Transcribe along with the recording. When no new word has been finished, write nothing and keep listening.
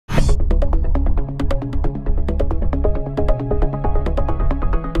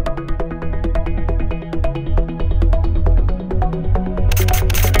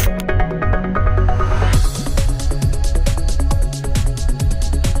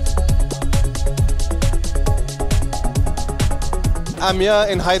I'm here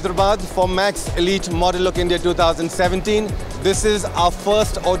in Hyderabad for Max Elite Model Look India 2017. This is our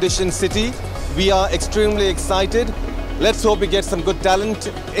first audition city. We are extremely excited. Let's hope we get some good talent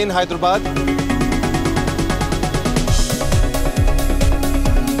in Hyderabad.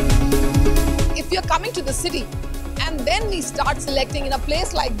 If you're coming to the city and then we start selecting in a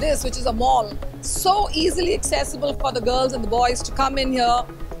place like this, which is a mall, so easily accessible for the girls and the boys to come in here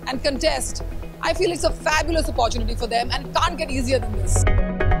and contest, I feel it's a fabulous opportunity for them and it can't get easier than this.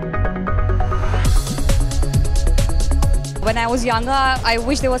 When I was younger, I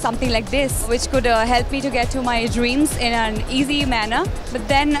wish there was something like this, which could help me to get to my dreams in an easy manner. But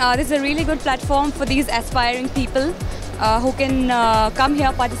then this is a really good platform for these aspiring people who can come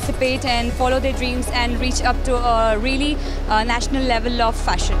here, participate and follow their dreams and reach up to a really national level of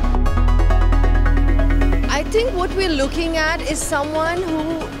fashion. I think what we're looking at is someone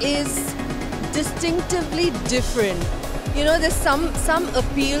who is distinctively different. You know, there's some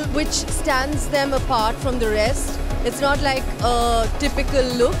appeal which stands them apart from the rest. It's not like a typical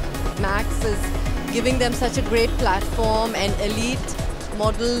look. Max is giving them such a great platform, and Elite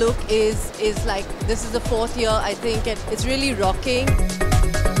Model Look is like, this is the 4th year, I think, and it's really rocking.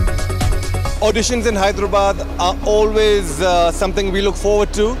 Auditions in Hyderabad are always something we look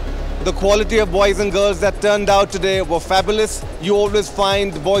forward to. The quality of boys and girls that turned out today were fabulous. You always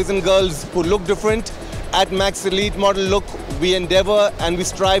find boys and girls who look different. At Max Elite Model Look, we endeavor and we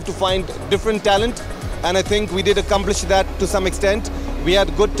strive to find different talent. And I think we did accomplish that to some extent. We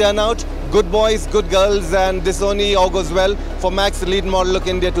had good turnout, good boys, good girls, and this only augurs well for Max Elite Model Look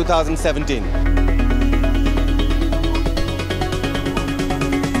India 2017.